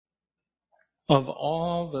Of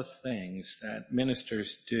all the things that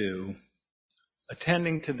ministers do,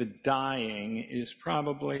 attending to the dying is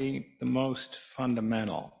probably the most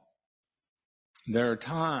fundamental. There are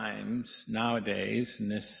times nowadays in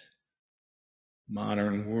this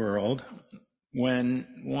modern world when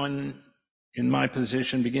one in my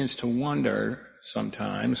position begins to wonder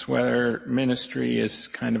sometimes whether ministry is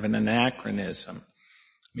kind of an anachronism.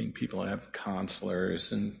 I mean, people have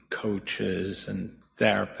counselors and coaches and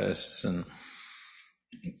therapists and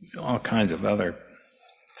all kinds of other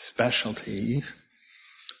specialties.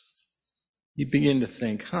 You begin to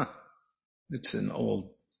think, it's an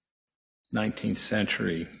old 19th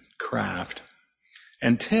century craft.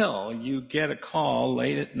 Until you get a call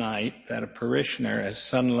late at night that a parishioner has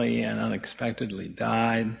suddenly and unexpectedly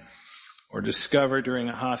died, or discover during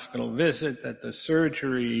a hospital visit that the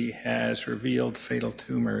surgery has revealed fatal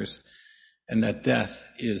tumors and that death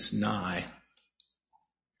is nigh.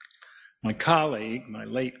 My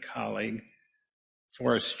late colleague,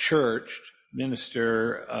 Forrest Church,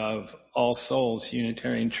 minister of All Souls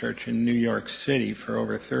Unitarian Church in New York City for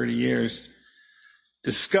over 30 years,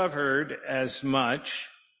 discovered as much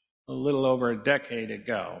a little over a decade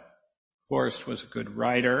ago. Forrest was a good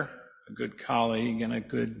writer, a good colleague, and a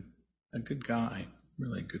good guy,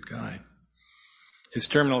 really good guy. His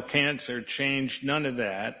terminal cancer changed none of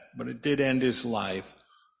that, but it did end his life,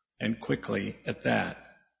 and quickly at that.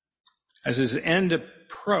 As his end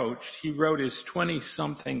approached, he wrote his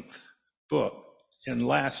 20-somethingth book and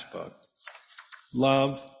last book,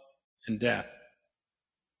 Love and Death.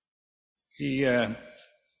 He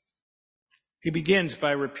begins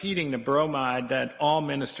by repeating the bromide that all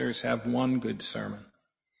ministers have one good sermon,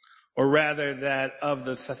 or rather that of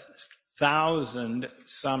the 1,000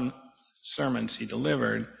 some sermons he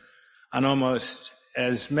delivered on almost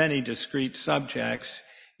as many discrete subjects,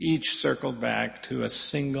 each circled back to a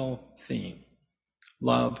single theme,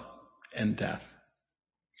 love and death.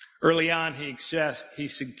 Early on, he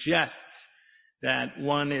suggests that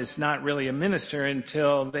one is not really a minister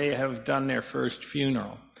until they have done their first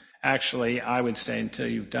funeral. Actually, I would say until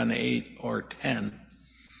you've done 8 or 10.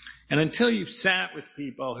 And until you've sat with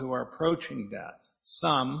people who are approaching death,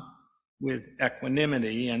 some with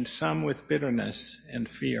equanimity and some with bitterness and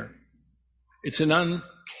fear. It's an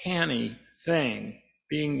uncanny thing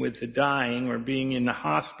being with the dying or being in the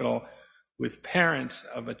hospital with parents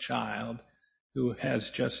of a child who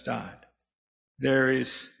has just died. There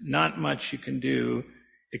is not much you can do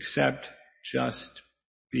except just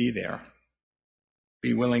be there.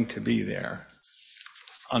 Be willing to be there,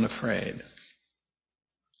 unafraid.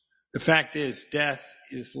 The fact is, death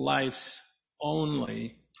is life's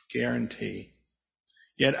only guarantee.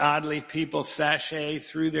 Yet oddly, people sashay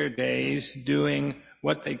through their days doing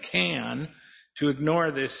what they can to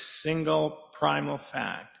ignore this single primal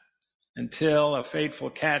fact until a fateful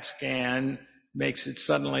CAT scan makes it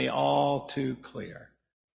suddenly all too clear.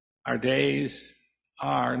 Our days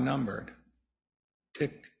are numbered.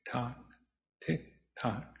 Tick-tock,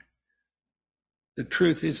 tick-tock. The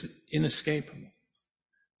truth is inescapable.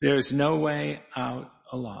 There's no way out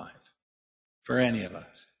alive for any of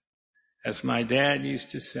us. As my dad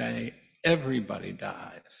used to say, everybody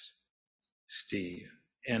dies, Steve.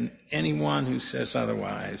 And anyone who says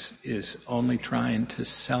otherwise is only trying to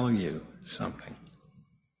sell you something.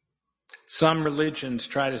 Some religions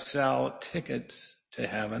try to sell tickets to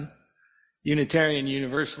heaven. Unitarian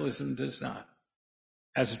Universalism does not.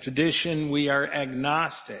 As a tradition, we are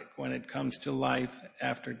agnostic when it comes to life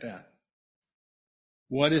after death.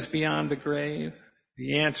 What is beyond the grave?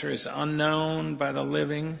 The answer is unknown by the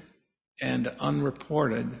living and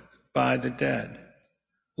unreported by the dead.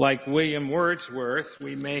 Like William Wordsworth,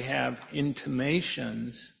 we may have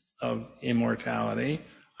intimations of immortality.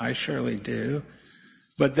 I surely do.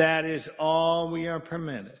 But that is all we are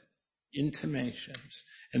permitted, intimations.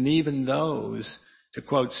 And even those, to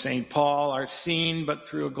quote St. Paul, are seen but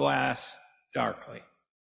through a glass darkly.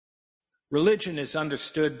 Religion is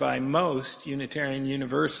understood by most Unitarian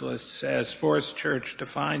Universalists as Forrest Church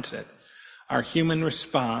defines it, our human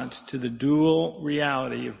response to the dual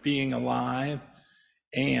reality of being alive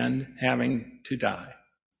and having to die.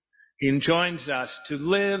 He enjoins us to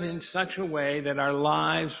live in such a way that our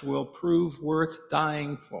lives will prove worth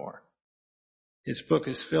dying for. His book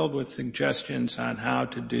is filled with suggestions on how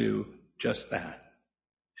to do just that.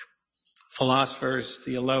 Philosophers,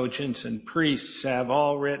 theologians, and priests have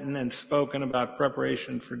all written and spoken about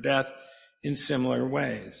preparation for death in similar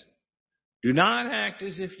ways. Do not act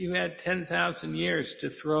as if you had 10,000 years to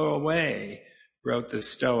throw away, wrote the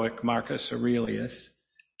Stoic Marcus Aurelius.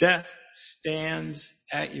 Death stands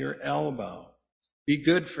at your elbow. Be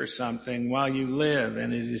good for something while you live,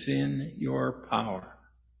 and it is in your power.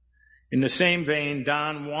 In the same vein,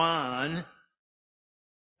 Don Juan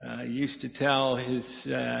used to tell his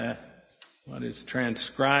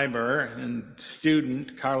transcriber and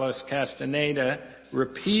student, Carlos Castaneda,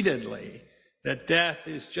 repeatedly that death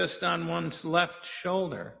is just on one's left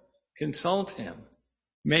shoulder. Consult him.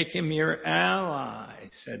 Make him your ally,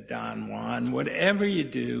 said Don Juan. Whatever you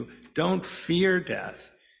do, don't fear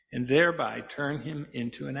death, and thereby turn him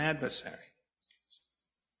into an adversary.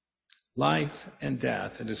 Life and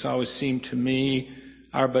death, it has always seemed to me,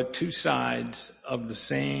 are but two sides of the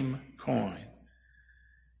same coin.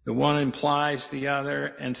 The one implies the other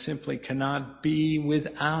and simply cannot be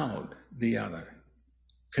without the other.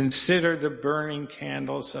 Consider the burning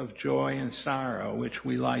candles of joy and sorrow, which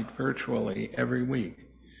we light virtually every week.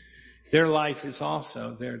 Their life is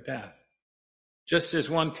also their death. Just as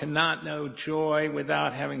one cannot know joy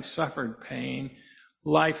without having suffered pain,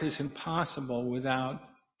 life is impossible without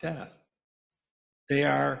death. They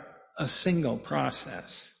are a single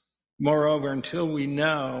process. Moreover, until we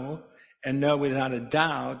know and know without a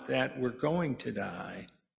doubt that we're going to die,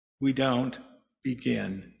 we don't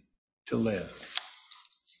begin to live.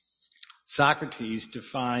 Socrates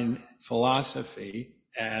defined philosophy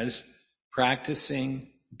as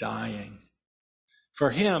practicing dying. For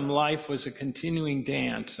him, life was a continuing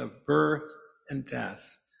dance of birth and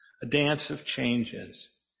death, a dance of changes.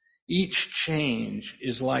 Each change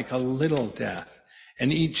is like a little death,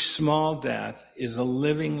 and each small death is a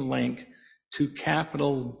living link to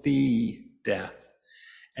capital V, death,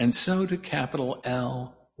 and so to capital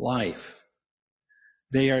L, life.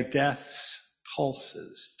 They are death's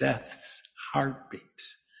pulses, death's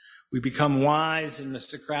heartbeats. We become wise in the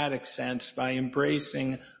Socratic sense by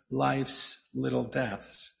embracing life's little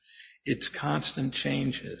deaths, its constant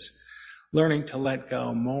changes, learning to let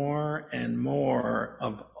go more and more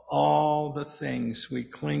of all the things we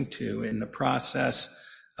cling to in the process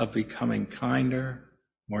of becoming kinder,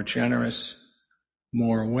 more generous,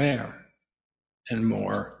 more aware, and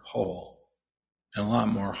more whole, and a lot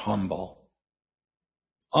more humble.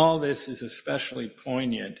 All this is especially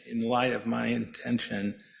poignant in light of my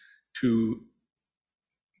intention to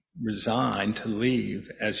resign, to leave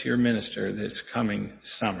as your minister this coming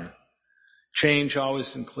summer. Change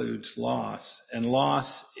always includes loss, and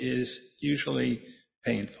loss is usually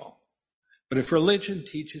painful. But if religion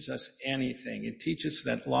teaches us anything, it teaches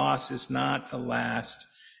that loss is not the last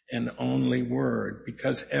and only word,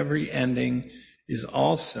 because every ending is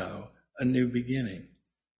also a new beginning.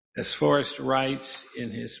 As Forrest writes in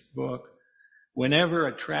his book, whenever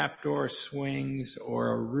a trapdoor swings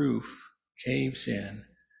or a roof caves in,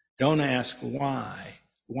 don't ask why.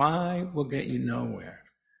 Why will get you nowhere.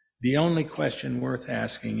 The only question worth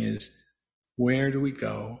asking is, where do we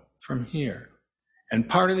go from here? And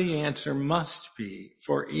part of the answer must be,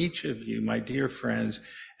 for each of you, my dear friends,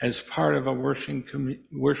 as part of a worshiping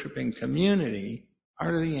community,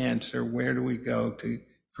 part of the answer, where do we go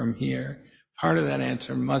from here? Part of that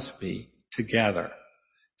answer must be together.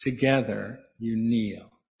 Together you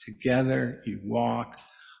kneel. Together you walk,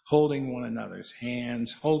 holding one another's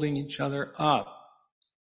hands, holding each other up.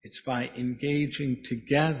 It's by engaging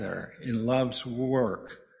together in love's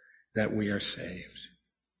work that we are saved.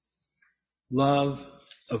 Love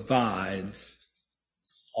abides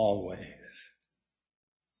always.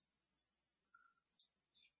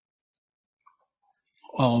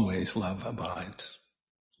 Always love abides.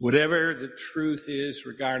 Whatever the truth is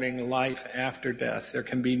regarding life after death, there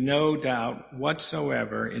can be no doubt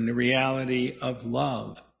whatsoever in the reality of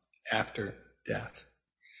love after death.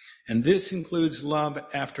 And this includes love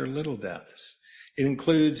after little deaths. It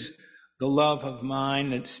includes the love of mine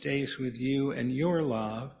that stays with you and your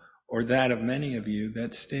love, or that of many of you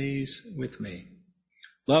that stays with me.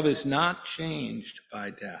 Love is not changed by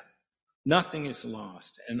death. Nothing is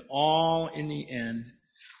lost, and all in the end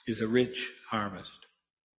is a rich harvest.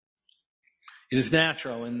 It is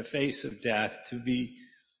natural in the face of death to be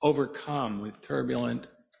overcome with turbulent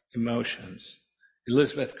emotions.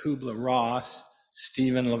 Elizabeth Kubler-Ross,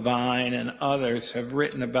 Stephen Levine, and others have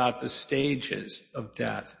written about the stages of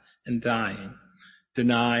death and dying: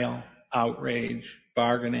 denial, outrage,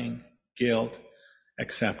 bargaining, guilt,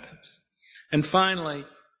 acceptance. And finally,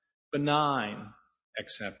 benign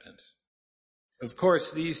acceptance. Of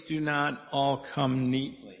course, these do not all come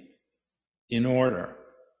neatly in order.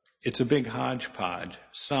 It's a big hodgepodge,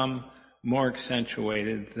 some more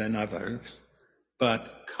accentuated than others,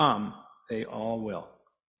 but come, they all will.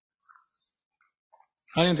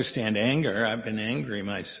 I understand anger. I've been angry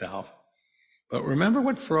myself. But remember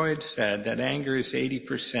what Freud said, that anger is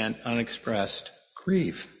 80% unexpressed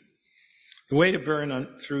grief. The way to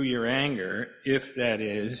burn through your anger, if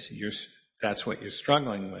that's what you're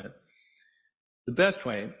struggling with, the best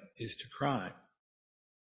way is to cry.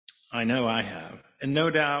 I know I have, and no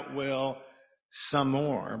doubt will some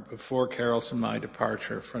more before Carol's and my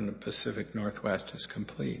departure from the Pacific Northwest is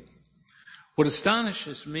complete. What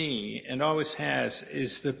astonishes me, and always has,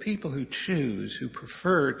 is the people who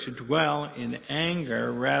prefer to dwell in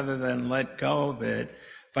anger rather than let go of it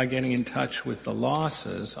by getting in touch with the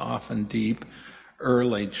losses, often deep,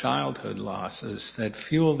 early childhood losses that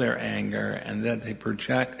fuel their anger and that they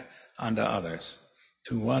project onto others.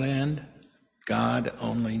 To what end? God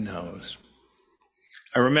only knows.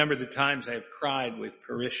 I remember the times I've cried with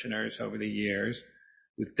parishioners over the years,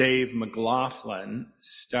 with Dave McLaughlin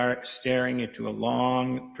staring into a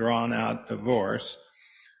long, drawn-out divorce,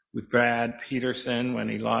 with Brad Peterson when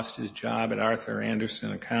he lost his job at Arthur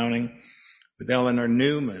Andersen Accounting, with Eleanor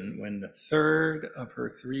Newman when the third of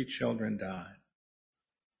her 3 children died.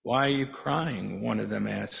 Why are you crying? One of them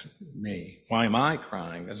asked me. Why am I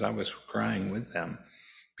crying? Because I was crying with them.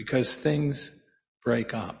 Because things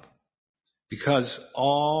break up. Because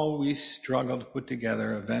all we struggle to put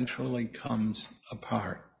together eventually comes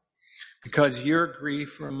apart. Because your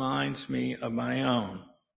grief reminds me of my own.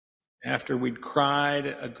 After we'd cried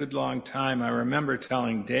a good long time, I remember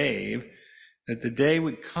telling Dave that the day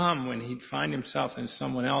would come when he'd find himself in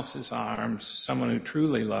someone else's arms, someone who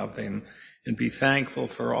truly loved him, and be thankful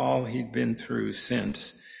for all he'd been through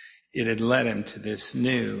since it had led him to this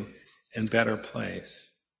new and better place.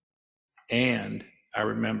 And I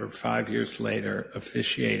remember 5 years later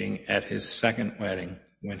officiating at his second wedding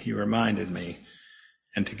when he reminded me,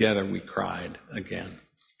 and together we cried again.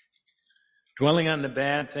 Dwelling on the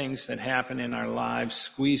bad things that happen in our lives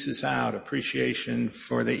squeezes out appreciation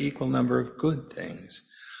for the equal number of good things,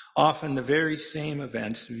 often the very same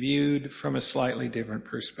events viewed from a slightly different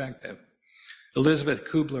perspective. Elizabeth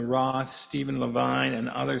Kubler-Ross, Stephen Levine, and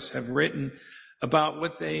others have written about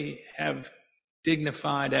what they have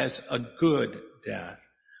dignified as a good death,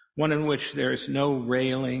 one in which there is no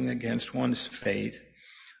railing against one's fate,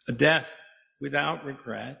 a death without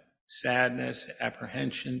regret, sadness,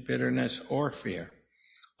 apprehension, bitterness, or fear,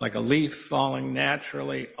 like a leaf falling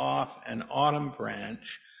naturally off an autumn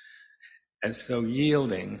branch, as though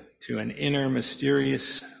yielding to an inner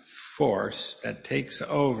mysterious force that takes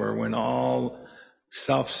over when all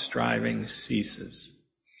self-striving ceases.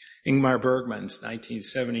 Ingmar Bergman's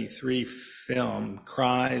 1973 film,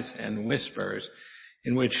 Cries and Whispers,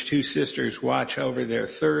 in which 2 sisters watch over their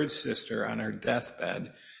third sister on her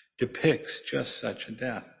deathbed, depicts just such a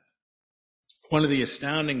death. One of the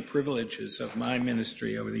astounding privileges of my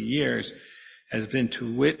ministry over the years has been to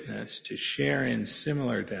witness, to share in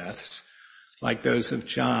similar deaths like those of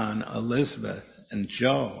John, Elizabeth, and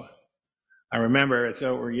Joe. I remember, as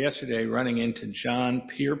though it were yesterday, running into John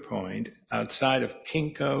Pierpoint outside of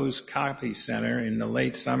Kinko's Copy Center in the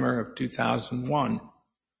late summer of 2001.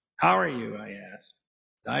 How are you? I asked.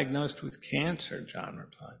 Diagnosed with cancer, John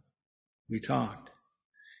replied. We talked.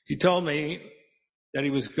 He told me that he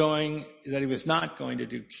was not going to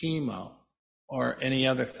do chemo or any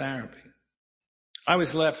other therapy. I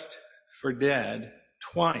was left for dead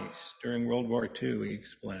twice during World War II, he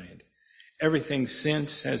explained. Everything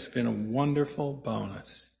since has been a wonderful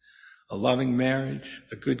bonus. A loving marriage,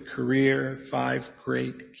 a good career, 5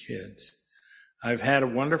 great kids. I've had a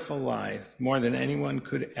wonderful life, more than anyone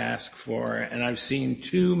could ask for, and I've seen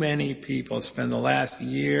too many people spend the last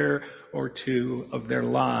year or 2 of their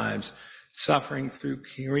lives suffering through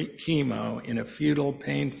chemo in a futile,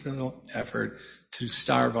 painful effort to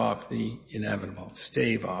stave off the inevitable.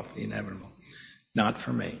 Not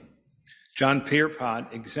for me. John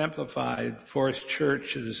Pierpont exemplified Forest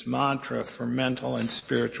Church's mantra for mental and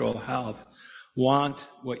spiritual health. Want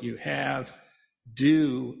what you have,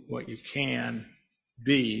 do what you can,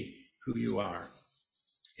 be who you are.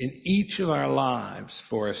 In each of our lives,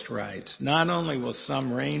 Forrest writes, not only will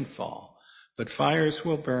some rain fall, but fires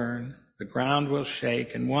will burn, the ground will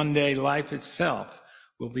shake, and one day life itself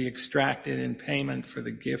will be extracted in payment for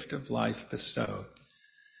the gift of life bestowed.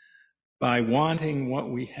 By wanting what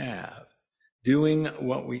we have, doing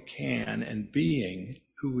what we can, and being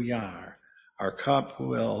who we are, our cup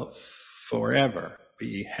will forever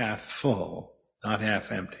be half full, not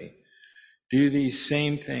half empty. Do these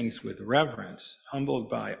same things with reverence, humbled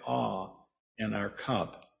by awe, and our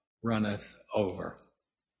cup runneth over.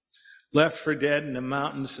 Left for dead in the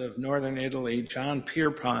mountains of northern Italy, John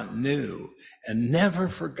Pierpont knew and never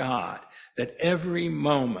forgot that every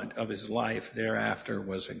moment of his life thereafter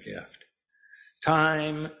was a gift.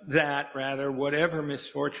 Whatever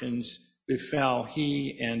misfortunes befell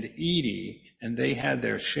he and Edie, and they had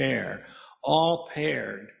their share, all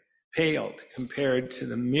paled compared to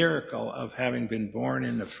the miracle of having been born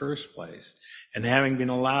in the first place and having been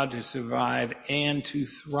allowed to survive and to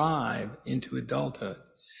thrive into adulthood.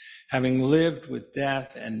 Having lived with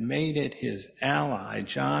death and made it his ally,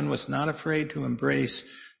 John was not afraid to embrace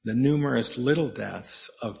the numerous little deaths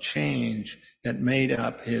of change that made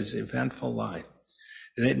up his eventful life.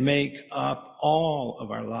 That make up all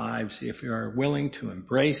of our lives if we are willing to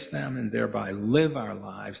embrace them and thereby live our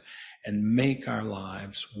lives and make our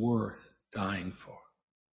lives worth dying for.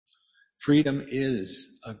 Freedom is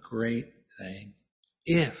a great thing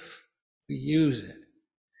if we use it.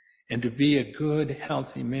 And to be a good,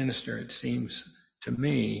 healthy minister, it seems to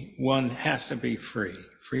me, one has to be free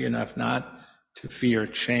enough not to fear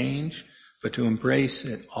change, but to embrace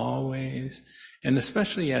it always, and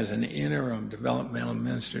especially as an interim developmental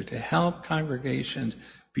minister, to help congregations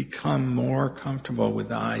become more comfortable with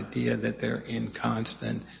the idea that they're in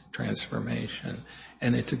constant transformation,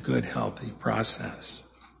 and it's a good, healthy process.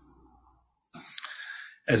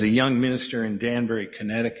 As a young minister in Danbury,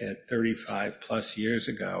 Connecticut, 35 plus years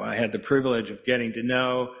ago, I had the privilege of getting to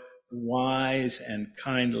know the wise and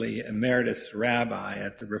kindly emeritus rabbi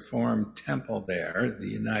at the Reformed Temple there, the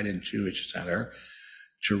United Jewish Center,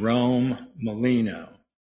 Jerome Molino.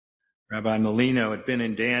 Rabbi Molino had been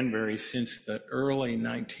in Danbury since the early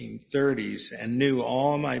 1930s and knew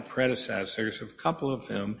all my predecessors, a couple of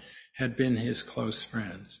whom had been his close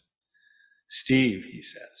friends. Steve, he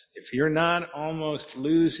says, if you're not almost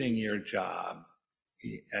losing your job,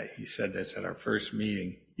 he said this at our first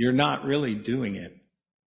meeting, you're not really doing it.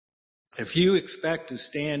 If you expect to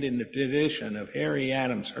stand in the tradition of Harry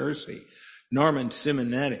Adams Hersey, Norman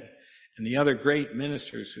Simonetti, and the other great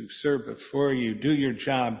ministers who've served before you, do your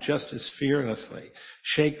job just as fearlessly,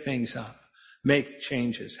 shake things up, make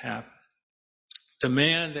changes happen.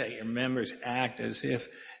 Demand that your members act as if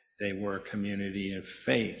they were a community of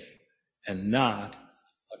faith and not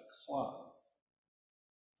a club.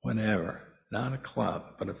 Whatever, not a club,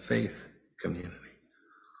 but a faith community.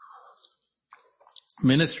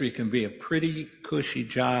 Ministry can be a pretty cushy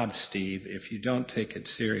job, Steve, if you don't take it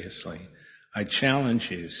seriously. I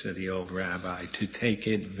challenge you, said the old rabbi, to take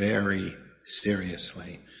it very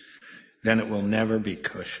seriously. Then it will never be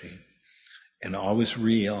cushy and always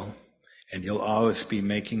real, and you'll always be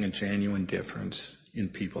making a genuine difference in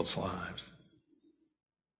people's lives.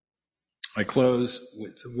 I close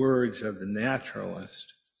with the words of the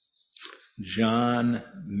naturalist, John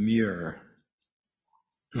Muir.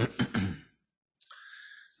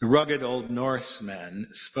 The rugged old Norsemen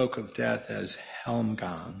spoke of death as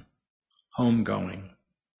helmgang, homegoing.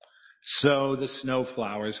 So the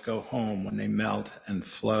snowflowers go home when they melt and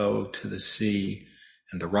flow to the sea,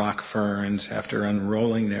 and the rock ferns, after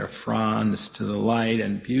unrolling their fronds to the light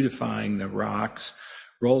and beautifying the rocks,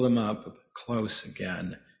 roll them up close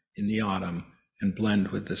again in the autumn and blend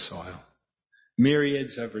with the soil.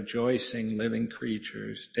 Myriads of rejoicing living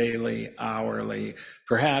creatures, daily, hourly,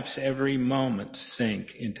 perhaps every moment,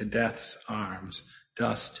 sink into death's arms,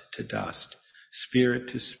 dust to dust, spirit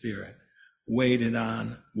to spirit, waited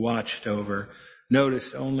on, watched over,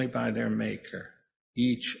 noticed only by their Maker,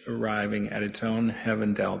 each arriving at its own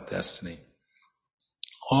heaven-dealt destiny.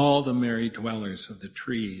 All the merry dwellers of the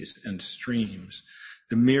trees and streams,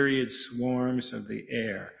 the myriad swarms of the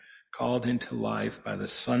air, called into life by the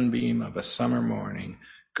sunbeam of a summer morning,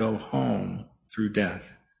 go home through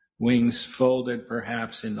death, wings folded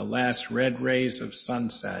perhaps in the last red rays of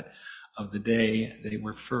sunset of the day they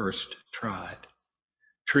were first tried.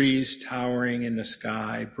 Trees towering in the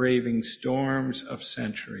sky, braving storms of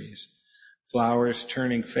centuries, flowers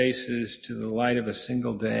turning faces to the light of a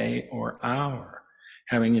single day or hour,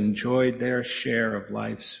 having enjoyed their share of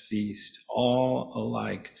life's feast, all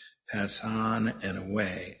alike pass on and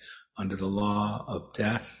away under the law of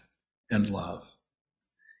death and love.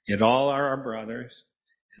 Yet all are our brothers,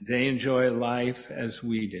 and they enjoy life as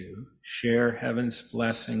we do, share heaven's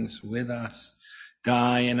blessings with us,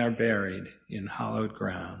 die and are buried in hallowed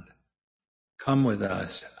ground. Come with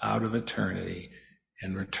us out of eternity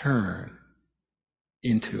and return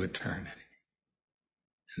into eternity.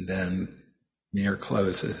 And then Muir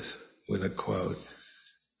closes with a quote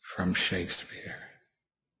from Shakespeare.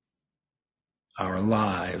 Our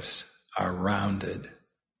lives are rounded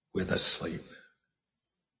with a sleep.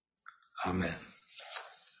 Amen.